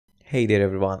Hey there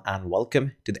everyone, and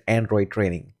welcome to the Android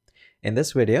training. In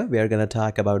this video, we are going to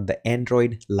talk about the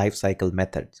Android lifecycle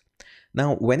methods.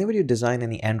 Now, whenever you design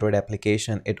any Android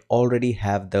application, it already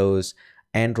have those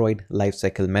Android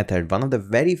lifecycle method. One of the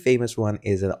very famous one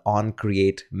is an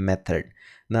Oncreate method.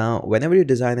 Now, whenever you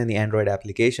design any Android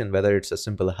application, whether it's a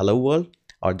simple hello world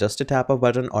or just a tap of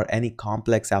button or any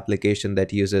complex application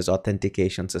that uses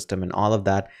authentication system and all of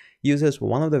that, uses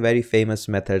one of the very famous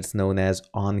methods known as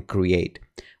Oncreate.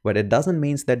 But it doesn't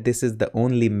mean that this is the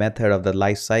only method of the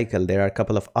life cycle. There are a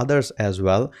couple of others as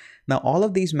well. Now, all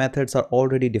of these methods are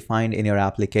already defined in your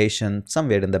application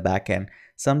somewhere in the backend.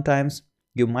 Sometimes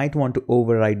you might want to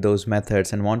override those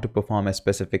methods and want to perform a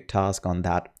specific task on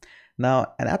that.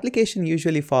 Now, an application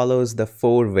usually follows the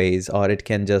 4 ways, or it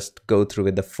can just go through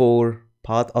with the 4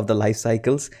 path of the life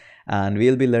cycles. And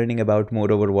we'll be learning about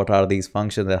moreover what are these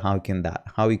functions and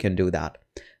how you can do that.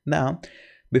 Now,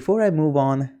 before I move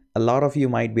on, a lot of you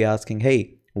might be asking,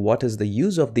 hey, what is the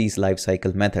use of these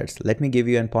lifecycle methods? Let me give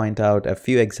you and point out a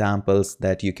few examples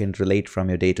that you can relate from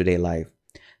your day-to-day life.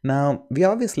 Now, we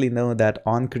obviously know that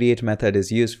Oncreate method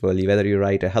is useful. Whether you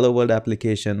write a hello world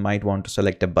application, might want to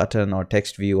select a button or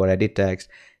text view or edit text.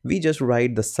 We just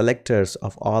write the selectors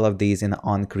of all of these in an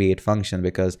Oncreate function,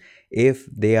 because if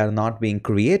they are not being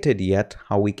created yet,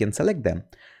 how we can select them?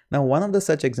 Now, one of the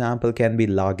such example can be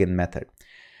login method.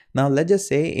 Now, let's just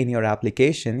say in your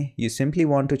application, you simply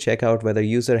want to check out whether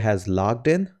user has logged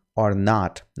in or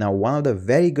not. Now, one of the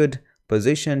very good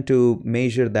position to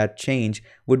measure that change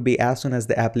would be as soon as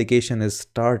the application is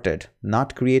started,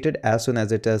 not created, as soon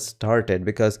as it has started,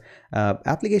 because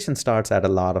application starts at a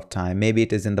lot of time. Maybe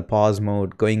it is in the pause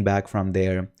mode, going back from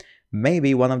there.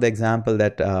 Maybe one of the example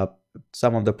that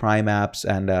some of the Prime apps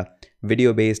and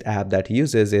video-based app that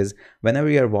uses is whenever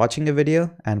you're watching a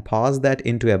video and pause that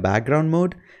into a background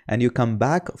mode and you come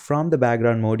back from the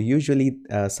background mode, usually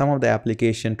some of the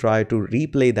application try to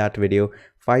replay that video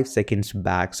 5 seconds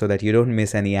back so that you don't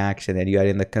miss any action and you are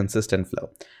in the consistent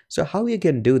flow. So how you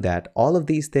can do that? All of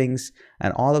these things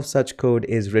and all of such code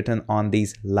is written on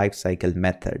these lifecycle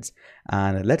methods.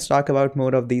 And let's talk about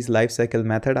more of these lifecycle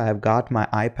method. I have got my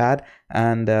iPad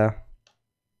and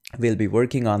we'll be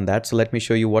working on that. So let me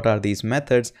show you what are these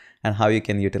methods and how you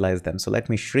can utilize them. So let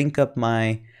me shrink up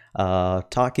my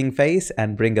talking face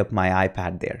and bring up my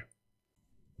iPad there.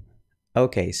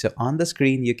 Okay, so on the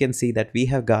screen, you can see that we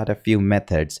have got a few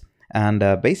methods. And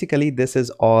basically, this is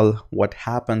all what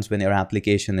happens when your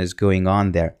application is going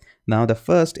on there. Now, the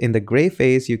first in the gray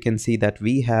phase, you can see that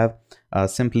we have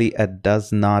simply a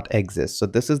does not exist. So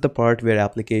this is the part where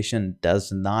application does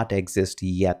not exist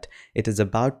yet. It is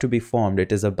about to be formed.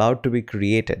 It is about to be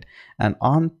created. And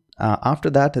on after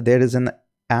that, there is an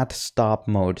at stop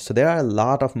mode. So there are a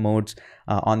lot of modes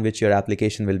on which your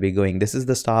application will be going. This is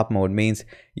the stop mode, means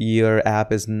your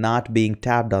app is not being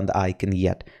tapped on the icon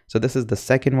yet. So this is the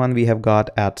second one we have got,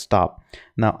 at stop.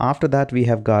 Now after that, we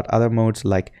have got other modes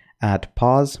like at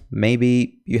pause.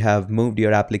 Maybe you have moved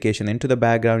your application into the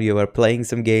background, you were playing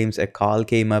some games, a call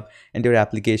came up and your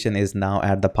application is now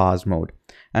at the pause mode.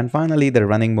 And finally, the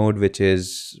running mode, which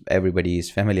is everybody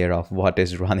is familiar of what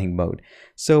is running mode.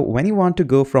 So when you want to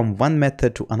go from one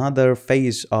method to another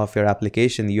phase of your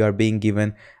application, you are being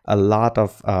given a lot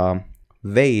of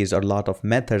ways or a lot of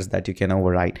methods that you can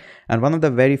override. And one of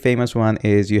the very famous one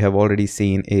is, you have already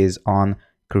seen, is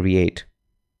Oncreate.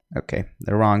 Okay,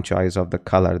 the wrong choice of the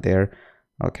color there.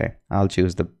 Okay, I'll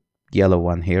choose the yellow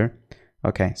one here.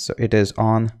 Okay, so it is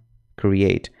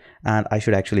Oncreate. And I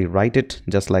should actually write it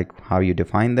just like how you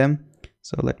define them.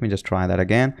 So let me just try that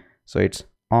again. So it's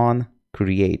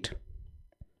Oncreate.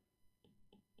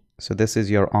 So this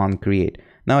is your Oncreate.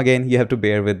 Now again, you have to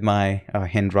bear with my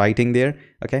handwriting there.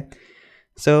 Okay.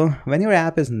 So when your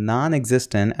app is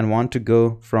non-existent and want to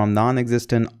go from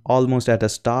non-existent almost at a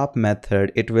stop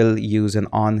method, it will use an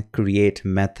Oncreate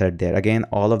method there. Again,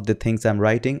 all of the things I'm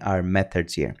writing are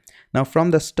methods here. Now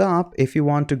from the stop, if you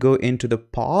want to go into the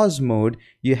pause mode,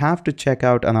 you have to check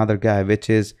out another guy, which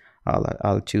is,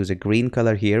 I'll choose a green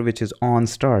color here, which is on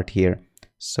start here.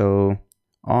 So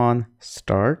on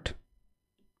start.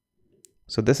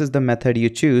 So this is the method you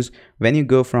choose when you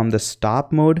go from the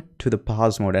stop mode to the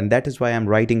pause mode. And that is why I'm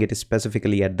writing it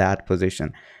specifically at that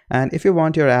position. And if you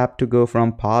want your app to go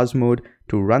from pause mode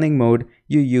to running mode,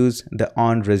 you use the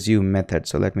on resume method.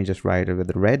 So let me just write it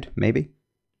with red, maybe.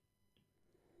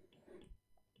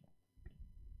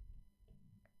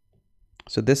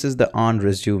 So this is the on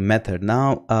resume method.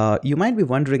 Now, you might be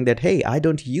wondering that, hey, I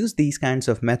don't use these kinds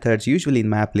of methods. Usually in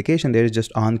my application, there is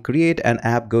just on create and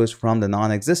app goes from the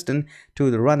non-existent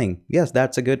to the running. Yes,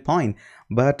 that's a good point.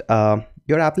 But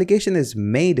your application is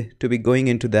made to be going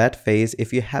into that phase.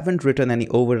 If you haven't written any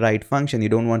override function, you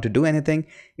don't want to do anything,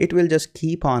 it will just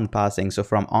keep on passing. So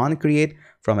from Oncreate,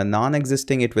 from a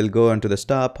non-existing, it will go into the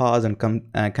stop, pause, and come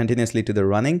continuously to the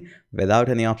running without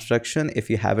any obstruction if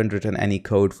you haven't written any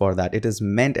code for that. It is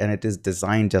meant and it is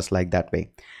designed just like that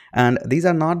way. And these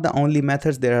are not the only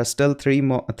methods. There are still three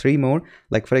more.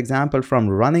 Like for example, from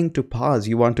running to pause,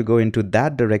 you want to go into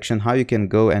that direction, how you can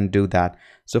go and do that.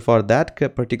 So for that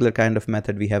particular kind of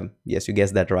method, we have, yes, you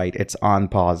guessed that right, it's on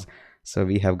pause. So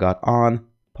we have got on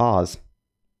pause.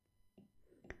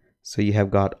 So you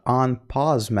have got on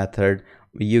pause method.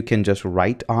 You can just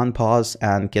write on pause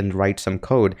and can write some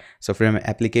code. So from an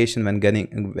application,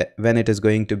 when it is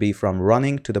going to be from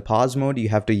running to the pause mode, you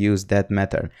have to use that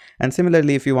method. And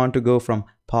similarly, if you want to go from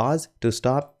pause to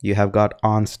stop, you have got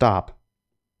on stop.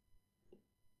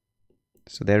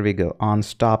 So there we go, on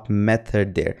stop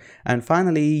method there. And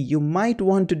finally, you might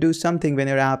want to do something when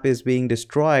your app is being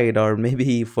destroyed, or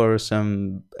maybe for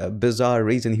some bizarre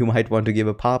reason, you might want to give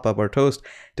a pop-up or toast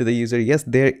to the user. Yes,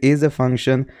 there is a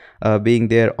function being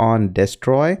there on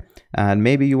destroy, and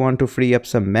maybe you want to free up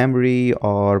some memory,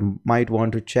 or might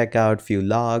want to check out few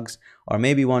logs, or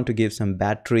maybe want to give some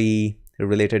battery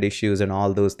related issues and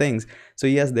all those things. So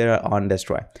yes, there are on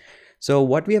destroy. So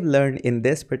what we have learned in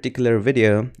this particular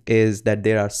video is that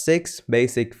there are 6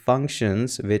 basic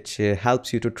functions which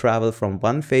helps you to travel from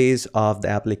one phase of the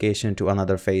application to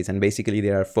another phase. And basically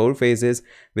there are 4 phases,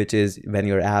 which is when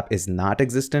your app is not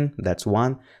existent, that's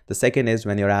 1. The second is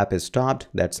when your app is stopped,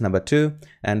 that's number 2.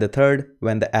 And the third,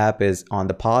 when the app is on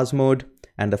the pause mode.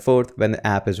 And the fourth, when the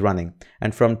app is running.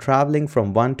 And from traveling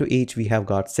from one to each, we have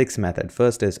got 6 methods.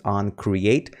 First is on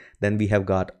create, then we have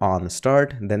got on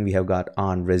start, then we have got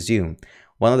on resume.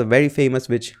 One of the very famous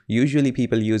which usually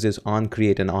people use is on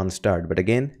create and on start. But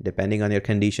again, depending on your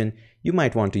condition, you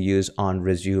might want to use on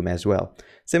resume as well.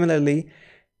 Similarly,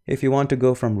 if you want to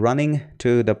go from running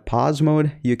to the pause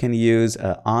mode, you can use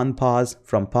on pause.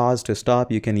 From pause to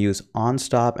stop, you can use on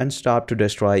stop, and stop to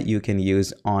destroy, you can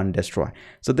use on destroy.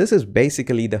 So this is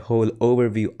basically the whole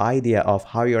overview idea of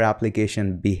how your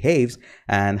application behaves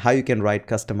and how you can write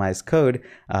customized code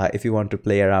if you want to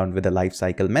play around with the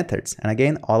lifecycle methods. And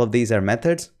again, all of these are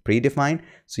methods predefined.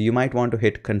 So you might want to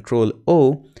hit Control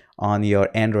O on your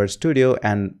Android Studio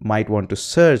and might want to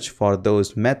search for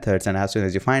those methods, and as soon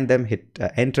as you find them, hit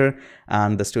enter,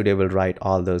 and the studio will write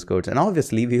all those codes. And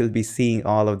obviously we will be seeing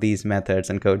all of these methods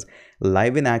and codes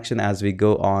live in action as we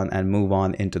go on and move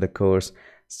on into the course.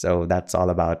 So that's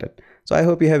all about it. So I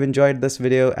hope you have enjoyed this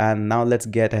video, and now let's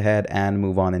get ahead and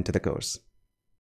move on into the course.